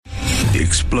the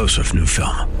explosive new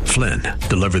film, Flynn,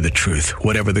 Deliver the Truth,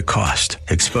 Whatever the Cost,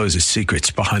 exposes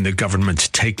secrets behind the government's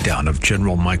takedown of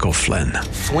General Michael Flynn.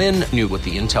 Flynn knew what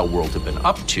the intel world had been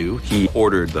up to. He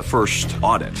ordered the first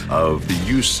audit of the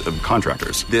use of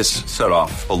contractors. This set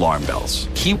off alarm bells.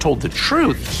 He told the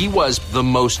truth. He was the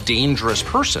most dangerous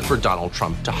person for Donald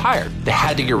Trump to hire. They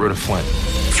had to get rid of Flynn.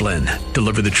 Flynn,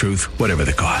 Deliver the Truth, Whatever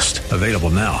the Cost. Available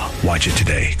now. Watch it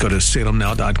today. Go to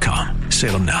salemnow.com.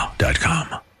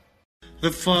 salemnow.com. The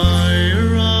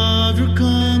fire of your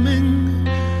coming,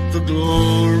 the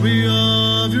glory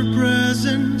of your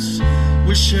presence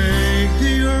will shake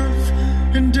the earth,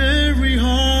 and every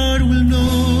heart will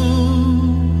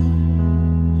know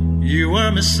you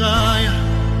are Messiah,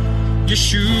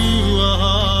 Yeshua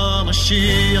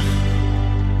HaMashiach,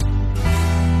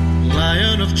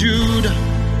 Lion of Judah,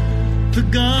 the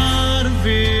God of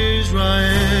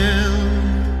Israel.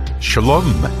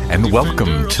 Shalom, and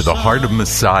welcome to the Heart of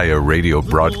Messiah radio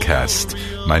broadcast.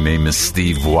 My name is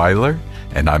Steve Weiler,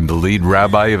 and I'm the lead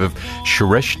rabbi of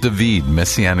Shoresh David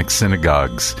Messianic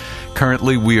Synagogues.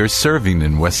 Currently, we are serving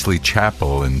in Wesley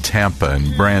Chapel in Tampa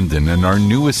and Brandon, and our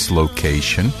newest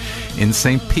location in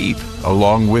St. Pete,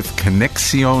 along with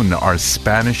Conexión, our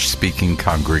Spanish-speaking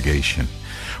congregation.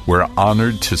 We're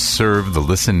honored to serve the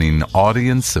listening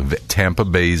audience of Tampa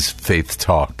Bay's Faith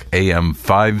Talk, AM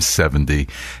 570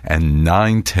 and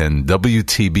 910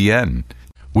 WTBN.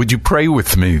 Would you pray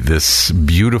with me this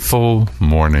beautiful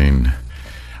morning?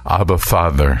 Abba,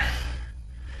 Father,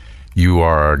 you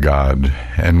are our God,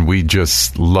 and we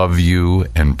just love you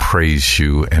and praise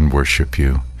you and worship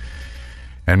you.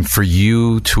 And for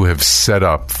you to have set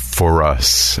up for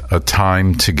us a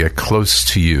time to get close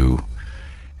to you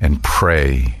and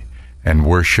pray and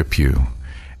worship you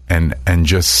and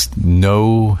just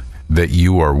know that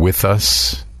you are with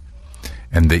us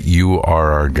and that you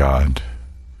are our God.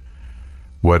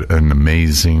 What an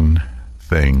amazing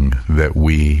thing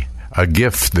a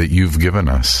gift that you've given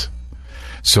us.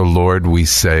 So Lord, we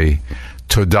say,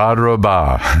 Toda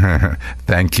Rabah.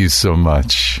 Thank you so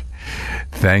much.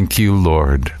 Thank you,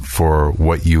 Lord, for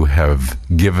what you have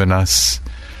given us.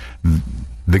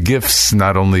 The gifts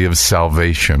not only of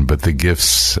salvation, but the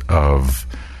gifts of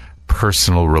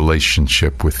personal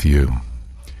relationship with you,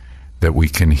 that we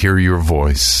can hear your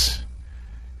voice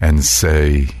and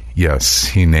say, yes,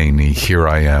 Hineni, here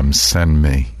I am, send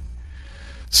me.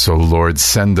 So, Lord,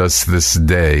 send us this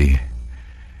day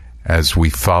as we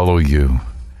follow you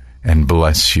and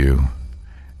bless you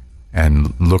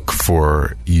and look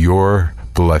for your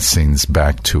blessings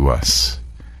back to us.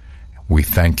 We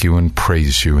thank you and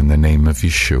praise you in the name of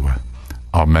Yeshua.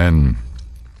 Amen.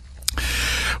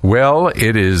 Well,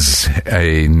 it is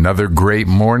another great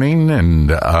morning, and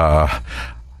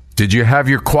did you have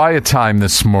your quiet time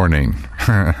this morning?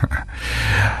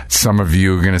 Some of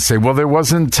you are going to say, well, there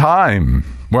wasn't time.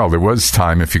 Well, there was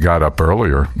time if you got up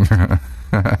earlier.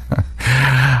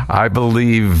 I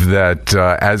believe that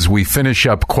as we finish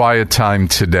up quiet time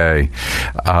today,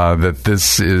 that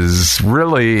this is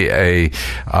really a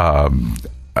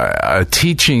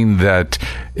teaching that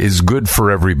is good for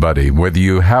everybody, whether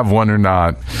you have one or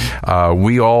not.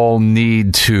 We all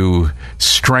need to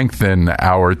strengthen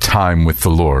our time with the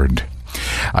Lord.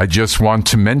 I just want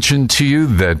to mention to you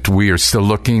that we are still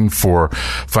looking for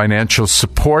financial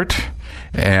support.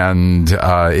 And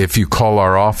if you call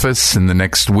our office in the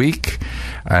next week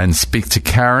and speak to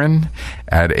Karen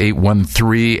at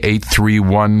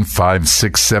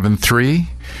 813-831-5673,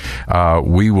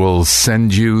 we will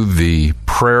send you the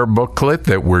prayer booklet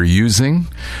that we're using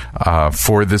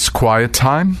for this quiet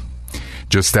time.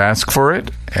 Just ask for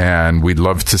it, and we'd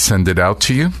love to send it out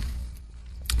to you.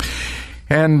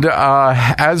 And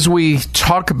as we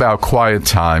talk about quiet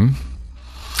time,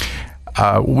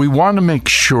 we want to make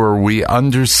sure we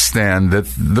understand that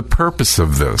the purpose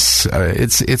of this,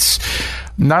 it's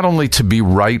not only to be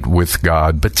right with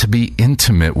God, but to be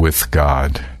intimate with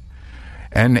God.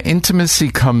 And intimacy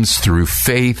comes through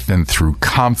faith and through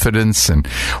confidence, and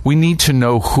we need to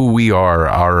know who we are,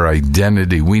 our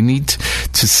identity. We need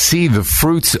to see the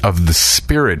fruits of the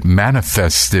Spirit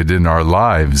manifested in our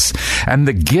lives, and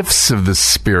the gifts of the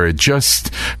Spirit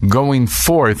just going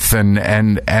forth,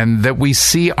 and that we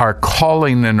see our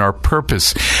calling and our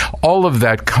purpose. All of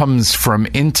that comes from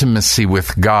intimacy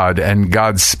with God and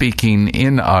God speaking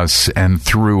in us and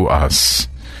through us.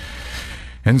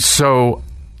 And so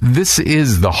this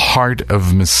is the heart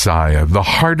of Messiah. The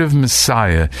heart of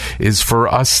Messiah is for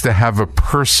us to have a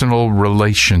personal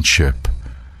relationship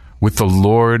with the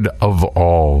Lord of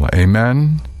all.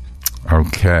 Amen?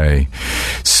 Okay.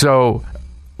 So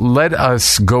let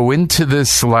us go into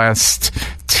this last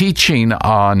teaching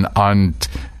on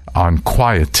on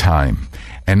quiet time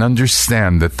and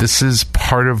understand that this is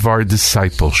part of our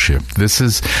discipleship. This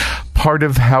is part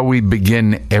of how we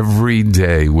begin every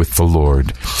day with the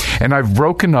Lord. And I've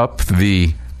broken up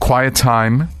the quiet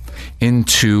time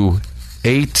into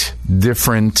 8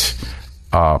 different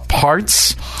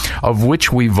parts, of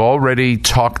which we've already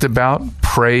talked about: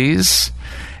 praise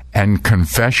and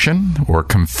confession, or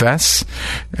confess.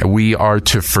 We are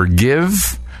to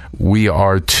forgive. We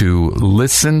are to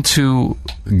listen to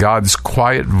God's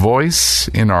quiet voice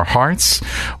in our hearts.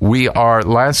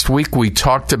 Last week we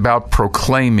talked about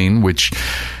proclaiming, which,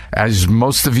 as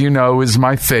most of you know, is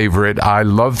my favorite. I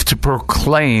love to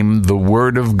proclaim the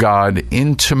Word of God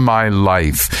into my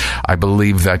life. I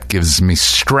believe that gives me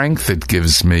strength. It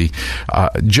gives me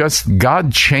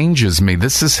God changes me.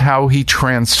 This is how He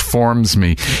transforms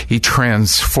me. He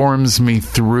transforms me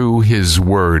through His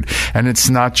Word. And it's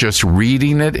not just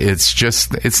reading it.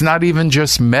 It's not even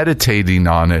just meditating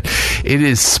on it. It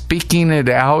is speaking it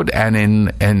out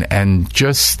and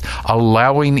just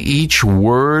allowing each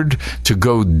word to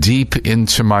go deep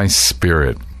into my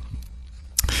spirit.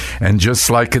 And just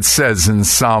like it says in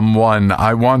Psalm 1,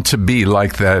 I want to be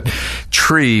like that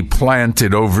tree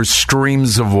planted over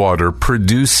streams of water,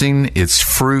 producing its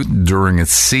fruit during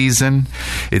its season.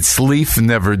 Its leaf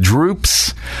never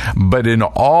droops, but in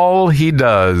all he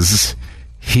does,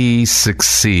 he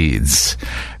succeeds.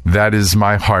 That is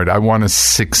my heart. I want to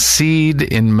succeed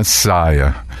in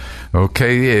Messiah.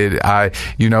 Okay,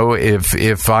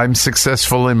 if I'm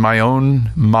successful in my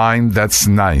own mind, that's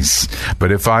nice.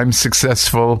 But if I'm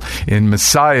successful in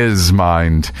Messiah's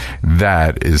mind,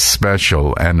 that is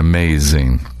special and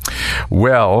amazing.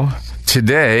 Well,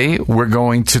 today we're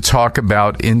going to talk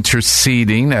about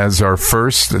interceding as our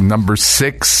first, number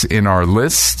 6 in our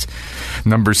list.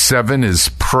 Number 7 is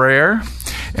prayer.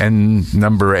 And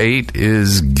number 8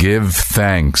 is give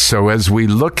thanks. So as we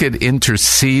look at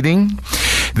interceding,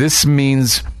 this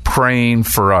means praying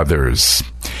for others.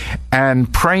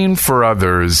 And praying for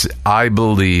others, I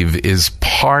believe, is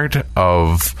part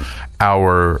of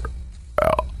our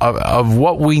of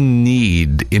what we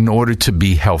need in order to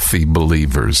be healthy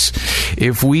believers.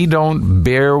 If we don't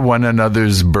bear one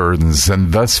another's burdens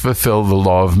and thus fulfill the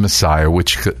law of Messiah,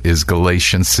 which is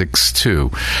Galatians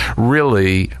 6:2,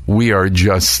 really, we are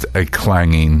just a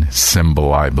clanging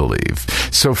cymbal, I believe.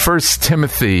 So 1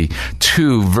 Timothy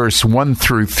 2, verse 1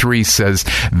 through 3 says,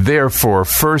 therefore,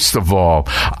 first of all,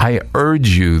 I urge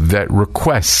you that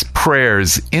requests,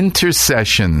 prayers,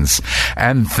 intercessions,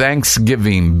 and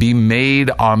thanksgiving be made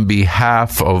on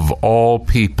behalf of all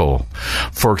people,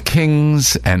 for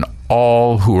kings and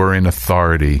all who are in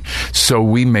authority, so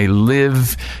we may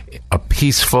live a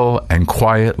peaceful and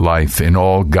quiet life in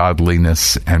all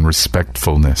godliness and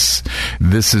respectfulness.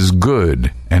 This is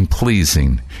good and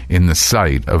pleasing in the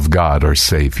sight of God our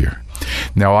Savior.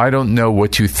 Now, I don't know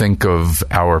what you think of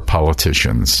our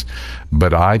politicians,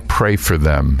 but I pray for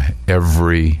them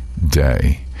every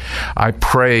day. I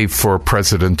pray for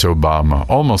President Obama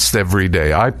almost every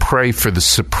day. I pray for the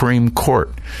Supreme Court,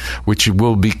 which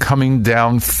will be coming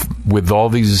down with all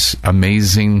these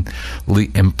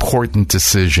amazingly important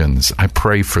decisions. I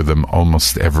pray for them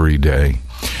almost every day.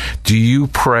 Do you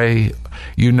pray?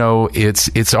 You know,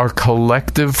 it's our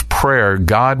collective prayer.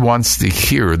 God wants to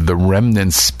hear the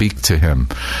remnant speak to him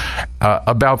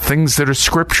about things that are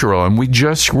scriptural. And we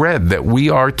just read that we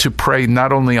are to pray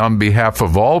not only on behalf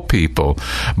of all people,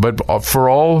 but for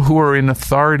all who are in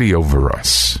authority over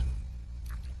us.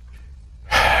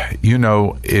 You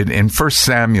know, in 1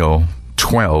 Samuel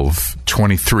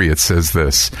 12:23, it says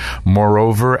this,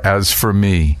 moreover, as for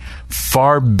me,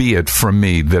 far be it from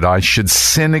me that I should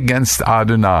sin against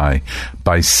Adonai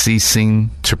by ceasing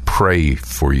to pray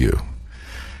for you.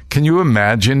 Can you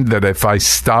imagine that if I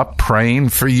stopped praying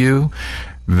for you,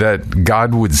 that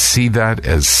God would see that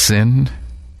as sin?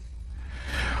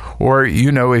 Or,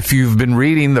 you know, if you've been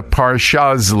reading the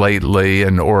Parshas lately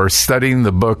or studying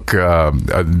the book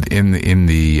in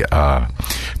the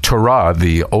Torah,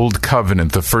 the Old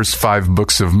Covenant, the first 5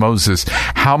 books of Moses,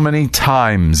 how many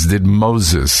times did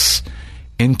Moses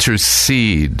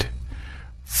intercede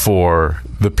for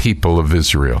the people of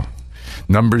Israel?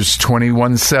 Numbers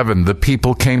 21:7, the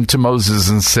people came to Moses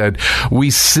and said, we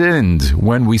sinned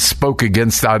when we spoke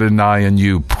against Adonai and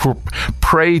you.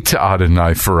 Pray to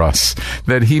Adonai for us,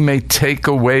 that he may take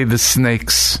away the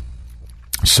snakes.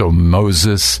 So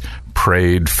Moses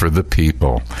prayed for the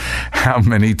people. How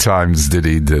many times did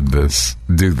he do this?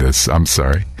 do this. I'm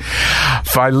sorry.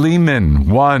 Philemon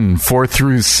 1, 4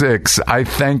 through 6. I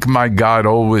thank my God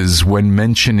always when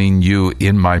mentioning you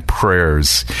in my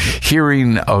prayers,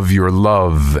 hearing of your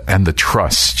love and the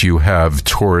trust you have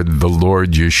toward the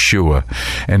Lord Yeshua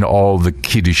and all the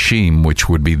Kiddushim, which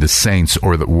would be the saints,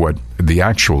 or the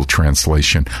actual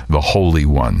translation, the holy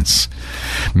ones.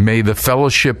 May the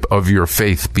fellowship of your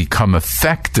faith become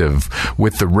effective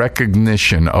with the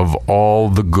recognition of all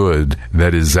the good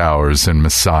that is ours in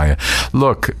Messiah.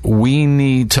 Look, we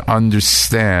need to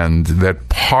understand that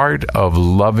part of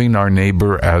loving our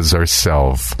neighbor as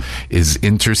ourselves is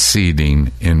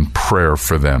interceding in prayer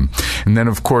for them. And then,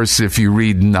 of course, if you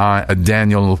read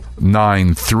Daniel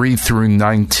 9, 3 through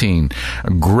 19,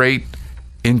 great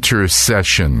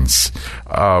intercessions,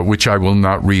 which I will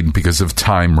not read because of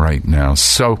time right now.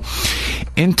 So,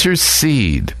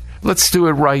 intercede. Let's do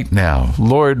it right now.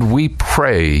 Lord, we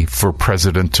pray for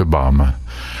President Obama.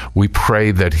 We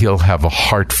pray that he'll have a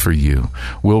heart for you.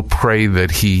 We'll pray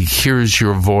that he hears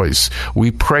your voice.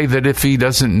 We pray that if he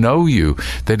doesn't know you,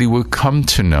 that he will come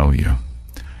to know you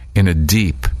in a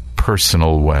deep,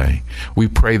 personal way. We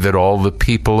pray that all the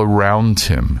people around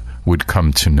him would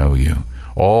come to know you,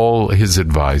 all his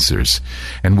advisors.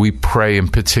 And we pray in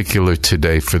particular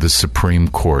today for the Supreme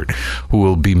Court, who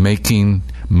will be making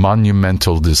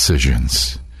monumental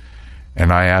decisions.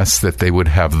 And I ask that they would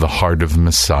have the heart of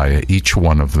Messiah, each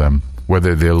one of them,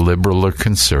 whether they're liberal or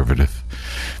conservative,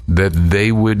 that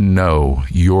they would know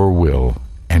your will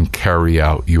and carry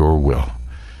out your will.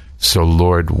 So,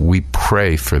 Lord, we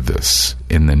pray for this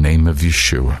in the name of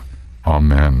Yeshua.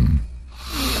 Amen.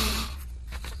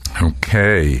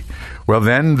 Okay. Well,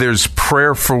 then there's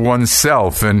prayer for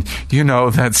oneself. And,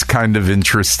 that's kind of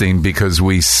interesting because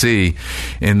we see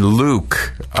in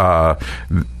Luke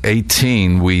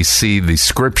 18, we see the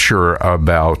scripture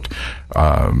about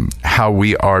how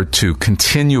we are to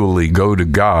continually go to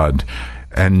God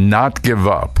and not give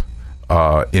up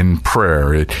in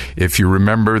prayer. If you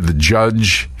remember the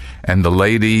judge and the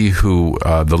lady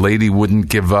the lady wouldn't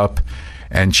give up,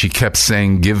 and she kept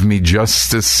saying, give me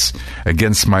justice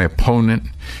against my opponent.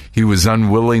 He was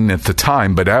unwilling at the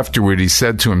time, but afterward he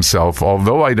said to himself,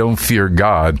 although I don't fear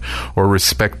God or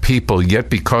respect people, yet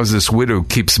because this widow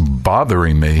keeps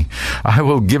bothering me, I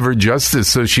will give her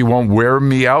justice so she won't wear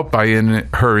me out by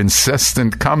her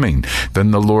incessant coming.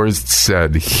 Then the Lord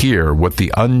said, hear what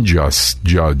the unjust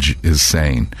judge is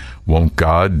saying. Won't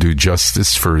God do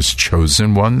justice for his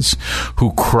chosen ones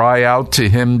who cry out to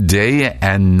him day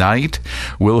and night?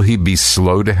 Will he be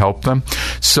slow to help them?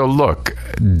 So look,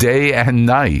 day and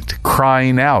night,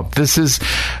 crying out.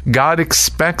 God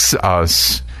expects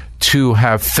us to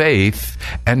have faith,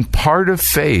 and part of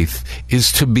faith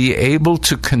is to be able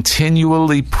to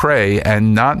continually pray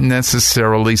and not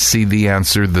necessarily see the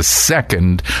answer the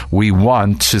second we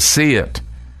want to see it.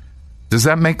 Does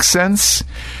that make sense?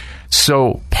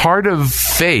 So part of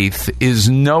faith is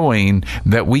knowing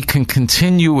that we can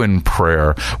continue in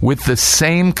prayer with the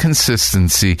same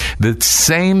consistency, the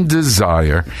same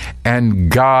desire,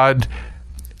 and God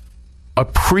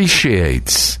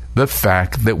appreciates the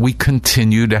fact that we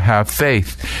continue to have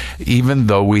faith, even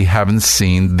though we haven't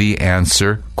seen the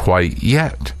answer quite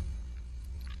yet.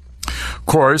 Of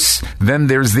course, then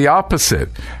there's the opposite.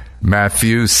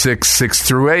 Matthew 6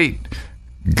 through 8.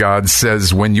 God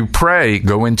says, when you pray,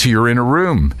 go into your inner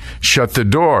room, shut the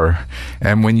door,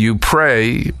 and when you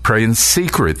pray in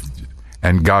secret,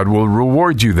 and God will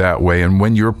reward you that way. And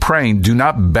when you're praying, do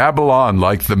not babble on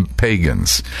like the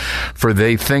pagans, for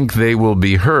they think they will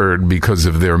be heard because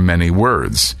of their many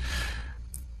words.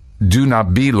 Do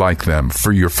not be like them,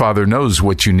 for your Father knows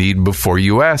what you need before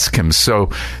you ask him. So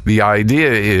the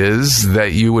idea is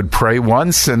that you would pray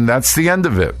once, and that's the end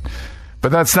of it.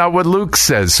 But that's not what Luke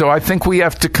says. So I think we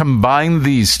have to combine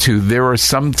these two. There are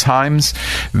some times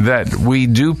that we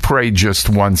do pray just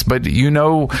once, but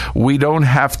we don't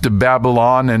have to babble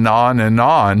on and on and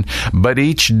on. But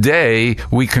each day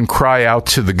we can cry out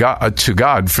to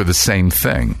God for the same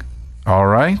thing. All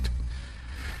right?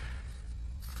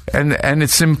 And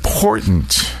it's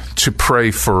important to pray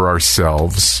for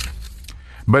ourselves,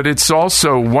 but it's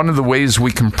also one of the ways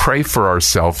we can pray for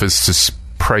ourselves is to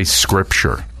pray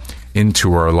Scripture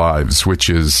into our lives, which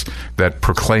is that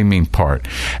proclaiming part.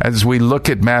 As we look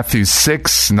at Matthew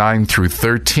 6, 9 through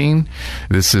 13,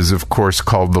 this is, of course,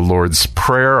 called the Lord's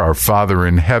Prayer. Our Father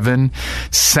in heaven,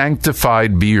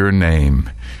 sanctified be your name.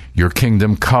 Your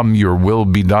kingdom come, your will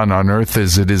be done on earth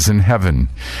as it is in heaven.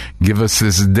 Give us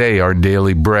this day our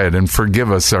daily bread, and forgive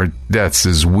us our debts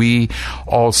as we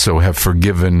also have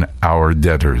forgiven our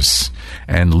debtors.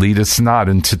 And lead us not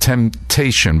into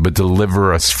temptation, but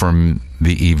deliver us from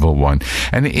the evil one.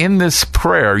 And in this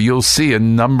prayer, you'll see a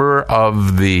number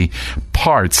of the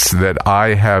parts that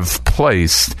I have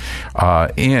placed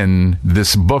in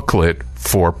this booklet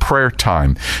for prayer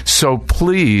time. So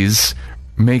please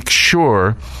make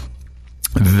sure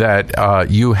that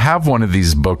you have one of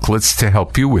these booklets to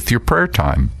help you with your prayer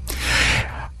time.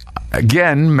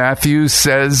 Again, Matthew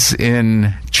says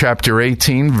in chapter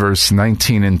 18, verse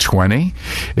 19 and 20,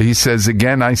 he says,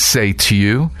 "Again, I say to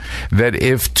you that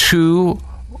if two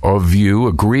of you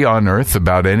agree on earth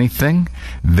about anything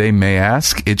they may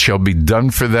ask, it shall be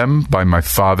done for them by my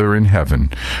Father in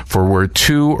heaven. For where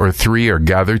 2 or 3 are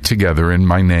gathered together in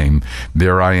my name,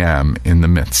 there I am in the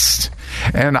midst."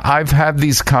 And I've had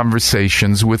these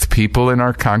conversations with people in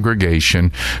our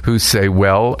congregation who say,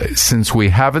 well, since we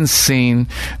haven't seen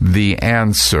the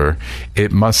answer,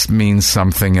 it must mean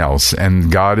something else.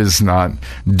 And God is not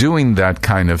doing that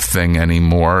kind of thing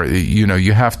anymore. You know,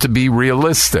 you have to be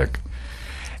realistic.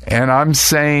 And I'm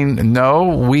saying, no,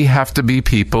 we have to be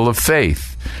people of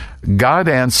faith. God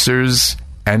answers,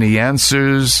 and he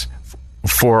answers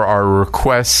for our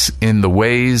requests in the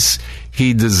ways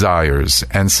he desires.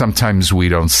 And sometimes we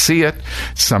don't see it.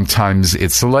 Sometimes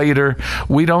it's later.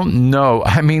 We don't know.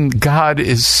 I mean, God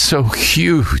is so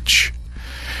huge.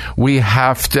 We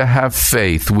have to have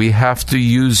faith. We have to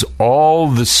use all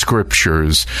the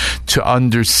scriptures to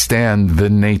understand the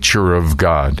nature of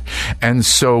God. And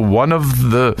so one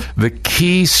of the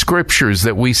key scriptures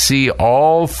that we see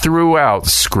all throughout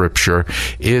Scripture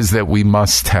is that we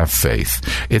must have faith.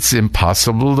 It's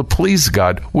impossible to please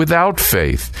God without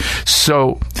faith.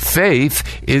 So faith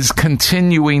is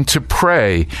continuing to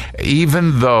pray,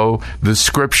 even though the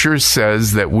Scripture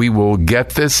says that we will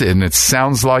get this, and it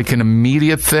sounds like an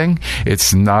immediate thing.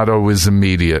 It's not always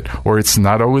immediate, or it's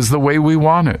not always the way we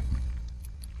want it.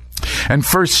 And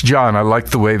 1 John, I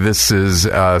like the way this is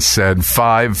said,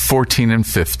 5:14 and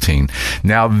 15.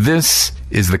 Now this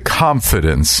is the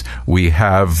confidence we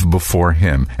have before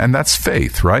him. And that's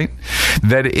faith, right?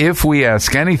 That if we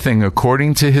ask anything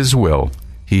according to his will,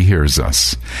 he hears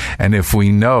us. And if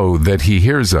we know that he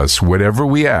hears us, whatever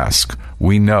we ask,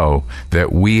 we know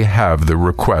that we have the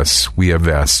requests we have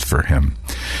asked for him.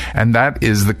 And that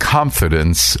is the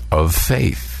confidence of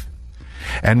faith.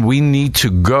 And we need to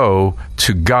go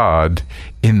to God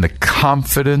in the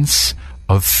confidence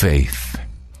of faith.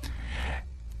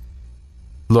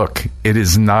 Look, it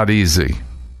is not easy.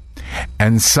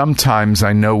 And sometimes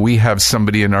I know we have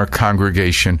somebody in our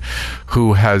congregation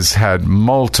who has had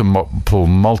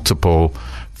multiple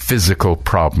physical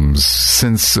problems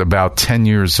since about 10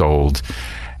 years old.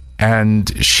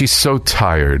 And she's so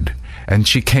tired. And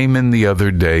she came in the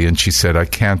other day and she said, I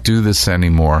can't do this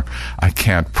anymore. I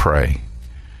can't pray.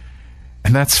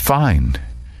 And that's fine,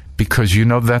 because you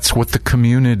know that's what the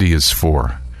community is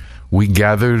for. We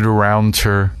gathered around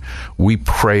her, we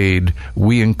prayed,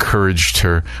 we encouraged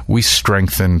her, we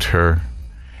strengthened her,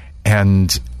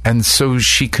 and so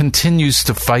she continues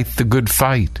to fight the good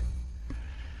fight.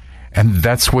 And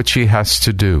that's what she has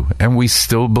to do. And we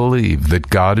still believe that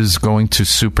God is going to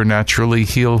supernaturally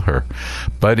heal her.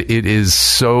 But it is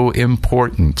so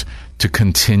important to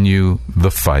continue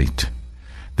the fight.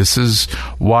 This is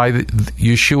why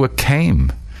Yeshua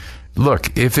came.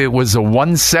 Look, if it was a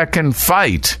 1-second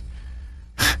fight,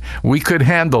 we could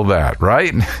handle that,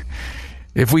 right?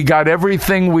 If we got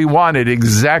everything we wanted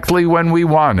exactly when we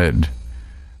wanted,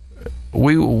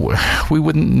 we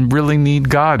wouldn't really need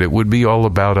God. It would be all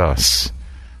about us.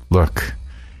 Look,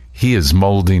 he is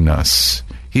molding us.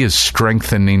 He is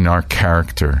strengthening our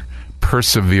character.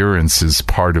 Perseverance is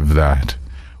part of that.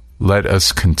 Let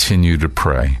us continue to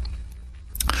pray.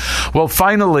 Well,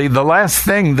 finally, the last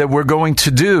thing that we're going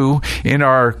to do in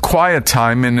our quiet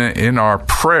time, in our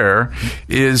prayer,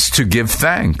 is to give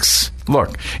thanks.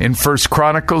 Look, in 1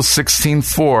 Chronicles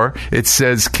 16:4, it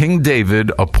says, King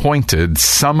David appointed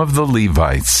some of the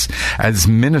Levites as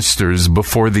ministers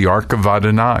before the Ark of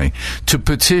Adonai to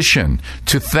petition,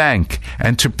 to thank,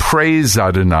 and to praise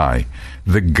Adonai,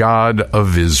 the God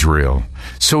of Israel.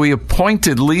 So he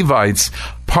appointed Levites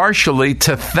partially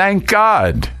to thank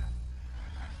God.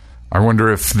 I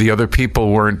wonder if the other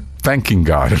people weren't thanking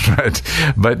God,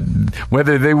 but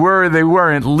whether they were or they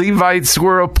weren't, Levites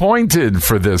were appointed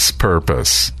for this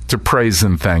purpose, to praise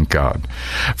and thank God.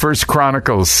 1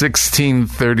 Chronicles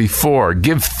 16:34,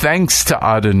 give thanks to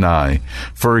Adonai,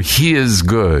 for he is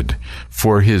good,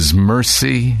 for his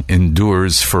mercy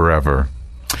endures forever.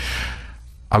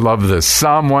 I love this.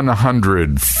 Psalm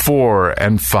 100, 4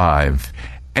 and 5.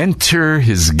 Enter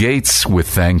his gates with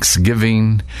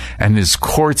thanksgiving and his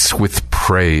courts with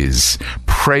praise.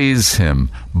 Praise him.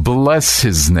 Bless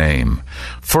his name.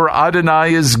 For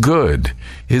Adonai is good.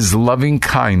 His loving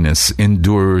kindness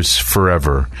endures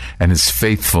forever, and his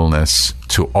faithfulness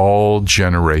to all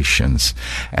generations.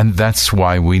 And that's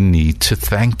why we need to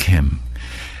thank him.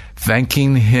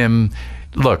 Thanking him.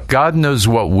 Look, God knows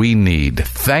what we need.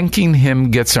 Thanking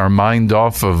him gets our mind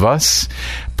off of us,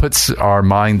 puts our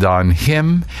mind on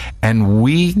him, and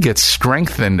we get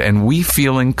strengthened and we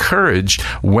feel encouraged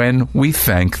when we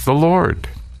thank the Lord.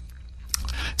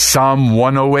 Psalm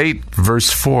 108, verse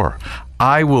 4.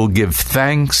 I will give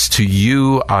thanks to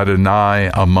you,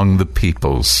 Adonai, among the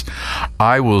peoples.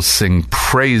 I will sing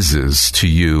praises to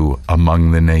you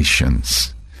among the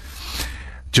nations.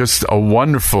 Just a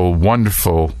wonderful,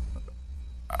 wonderful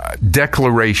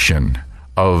declaration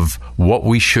of what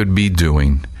we should be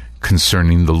doing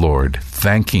concerning the Lord,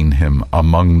 thanking him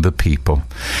among the people.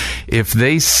 If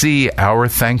they see our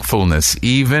thankfulness,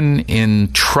 even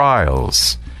in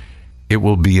trials, it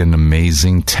will be an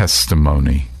amazing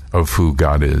testimony of who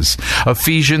God is.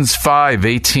 Ephesians 5,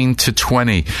 18 to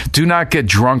 20. Do not get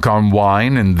drunk on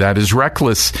wine, and that is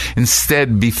reckless.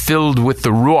 Instead, be filled with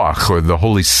the Ruach, or the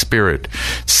Holy Spirit,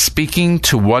 speaking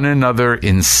to one another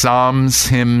in psalms,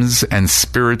 hymns, and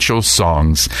spiritual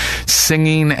songs,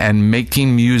 singing and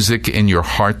making music in your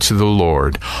heart to the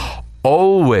Lord.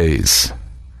 Always,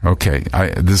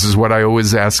 this is what I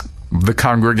always ask the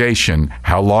congregation.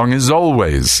 How long is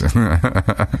always?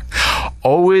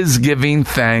 Always giving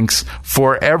thanks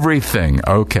for everything.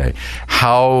 Okay.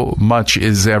 How much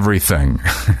is everything?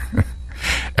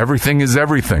 Everything is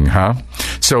everything, huh?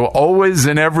 So always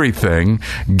in everything,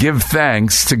 give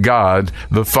thanks to God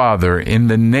the Father in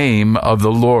the name of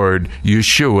the Lord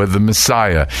Yeshua the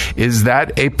Messiah. Is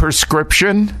that a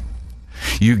prescription?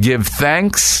 You give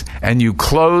thanks and you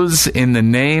close in the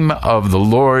name of the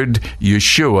Lord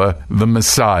Yeshua the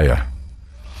Messiah.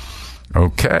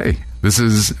 Okay.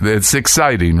 It's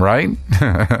exciting, right? 1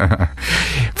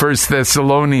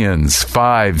 Thessalonians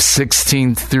 5,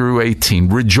 16 through 18.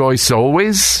 Rejoice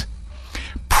always,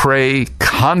 pray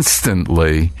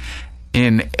constantly,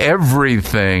 in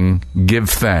everything give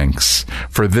thanks,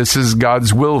 for this is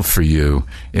God's will for you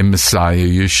in Messiah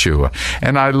Yeshua.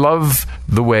 And I love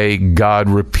the way God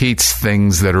repeats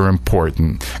things that are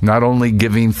important. Not only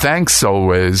giving thanks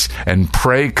always and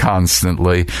pray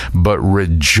constantly, but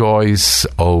rejoice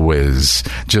always,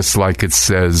 just like it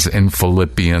says in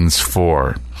Philippians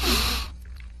 4.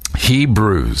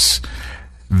 Hebrews,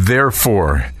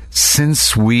 therefore,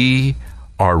 since we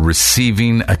are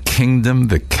receiving a kingdom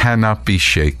that cannot be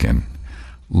shaken,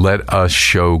 let us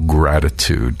show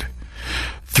gratitude.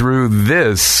 Through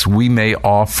this, we may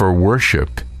offer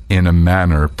worship in a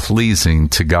manner pleasing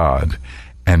to God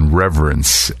and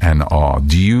reverence and awe.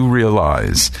 Do you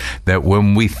realize that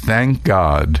when we thank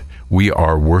God, we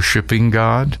are worshiping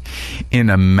God in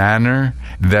a manner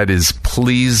that is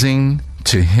pleasing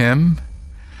to him?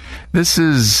 This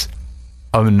is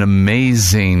an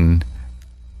amazing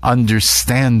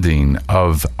understanding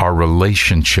of our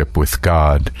relationship with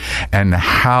God and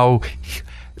how,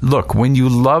 look, when you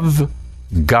love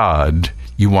God,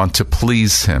 you want to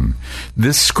please him.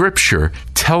 This scripture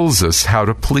tells us how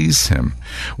to please him.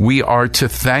 We are to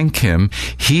thank him.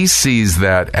 He sees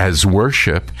that as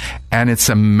worship, and it's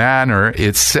a manner,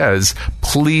 it says,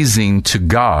 pleasing to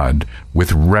God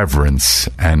with reverence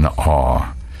and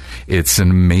awe. It's an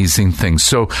amazing thing.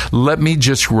 So let me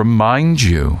just remind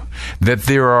you that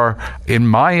there are, in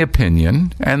my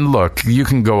opinion, and look, you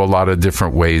can go a lot of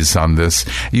different ways on this.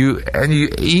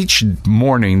 Each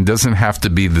morning doesn't have to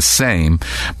be the same,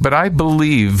 but I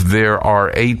believe there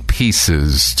are 8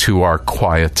 pieces to our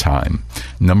quiet time.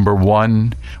 Number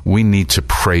 1, we need to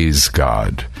praise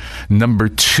God. Number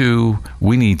 2,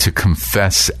 we need to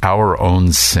confess our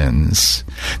own sins.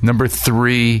 Number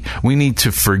 3, we need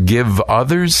to forgive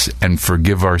others and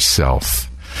forgive ourselves.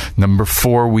 Number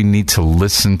 4, we need to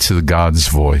listen to God's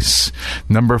voice.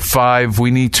 Number 5,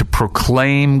 we need to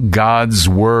proclaim God's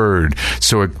word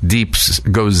so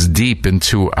it goes deep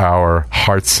into our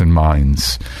hearts and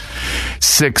minds.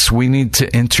 6, we need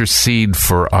to intercede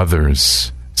for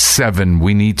others. 7,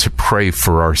 we need to pray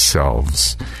for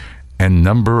ourselves. And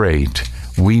number 8,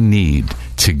 we need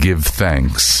to give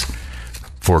thanks,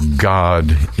 for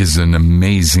God is an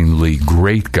amazingly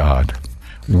great God,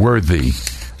 worthy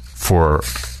for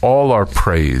all our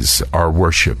praise, our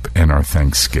worship, and our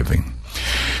thanksgiving.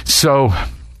 So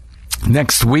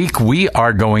next week, we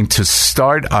are going to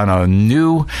start on a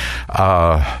new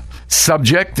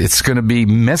subject. It's going to be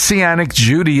Messianic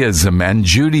Judaism and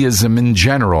Judaism in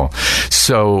general.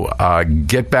 So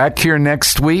get back here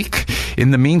next week.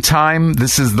 In the meantime,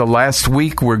 this is the last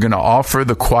week we're going to offer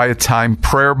the Quiet Time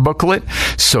prayer booklet.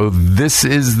 So this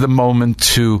is the moment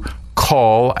to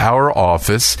call our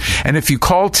office. And if you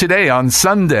call today on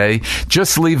Sunday,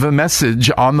 just leave a message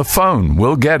on the phone.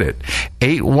 We'll get it.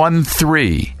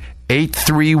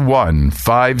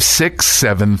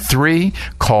 813-831-5673.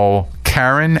 Call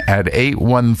Karen at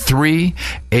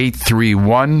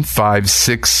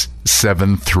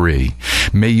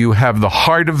 813-831-5673. May you have the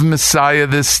heart of Messiah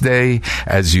this day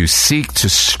as you seek to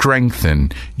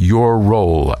strengthen your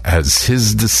role as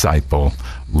his disciple.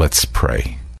 Let's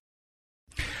pray.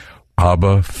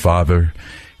 Abba, Father,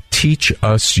 teach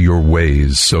us your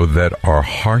ways so that our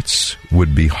hearts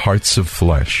would be hearts of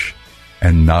flesh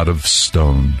and not of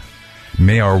stone.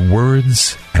 May our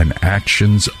words and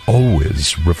actions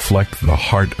always reflect the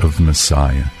heart of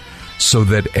Messiah, so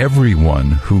that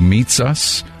everyone who meets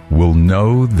us will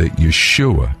know that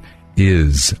Yeshua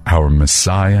is our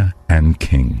Messiah and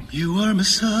King. You are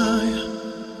Messiah,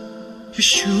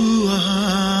 Yeshua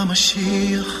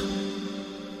HaMashiach,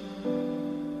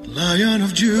 Lion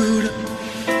of Judah,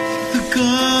 the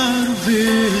God of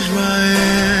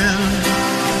Israel.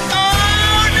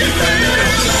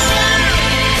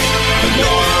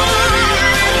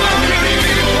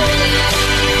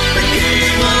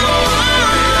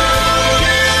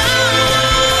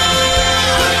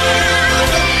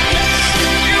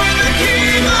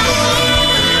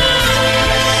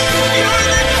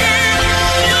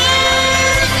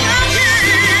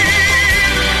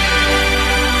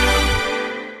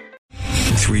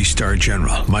 Three-star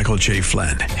General Michael J.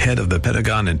 Flynn, head of the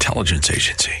Pentagon Intelligence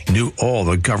Agency, knew all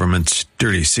the government's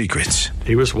dirty secrets.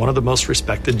 He was one of the most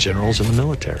respected generals in the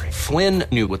military. Flynn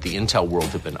knew what the intel world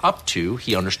had been up to.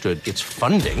 He understood its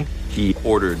funding. He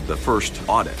ordered the first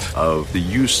audit of the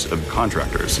use of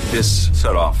contractors. This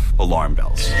set off alarm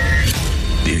bells.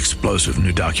 The explosive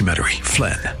new documentary,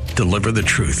 Flynn, Deliver the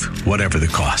Truth, Whatever the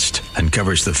Cost,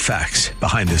 uncovers the facts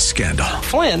behind this scandal.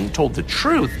 Flynn told the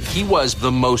truth. He was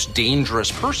the most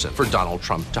dangerous person for Donald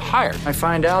Trump to hire. I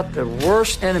find out the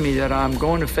worst enemy that I'm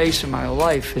going to face in my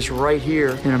life is right here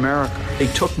in America. They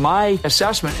took my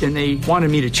assessment and they wanted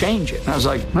me to change it. And I was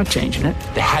like, I'm not changing it.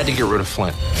 They had to get rid of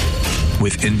Flynn.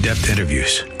 With in-depth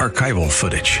interviews, archival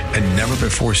footage, and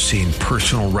never-before-seen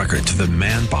personal records of the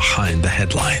man behind the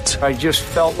headlines. I just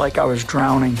felt like I was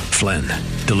drowning. Flynn,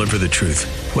 Deliver the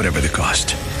Truth, Whatever the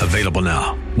Cost. Available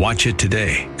now. Watch it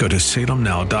today. Go to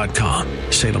salemnow.com.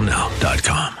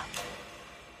 salemnow.com.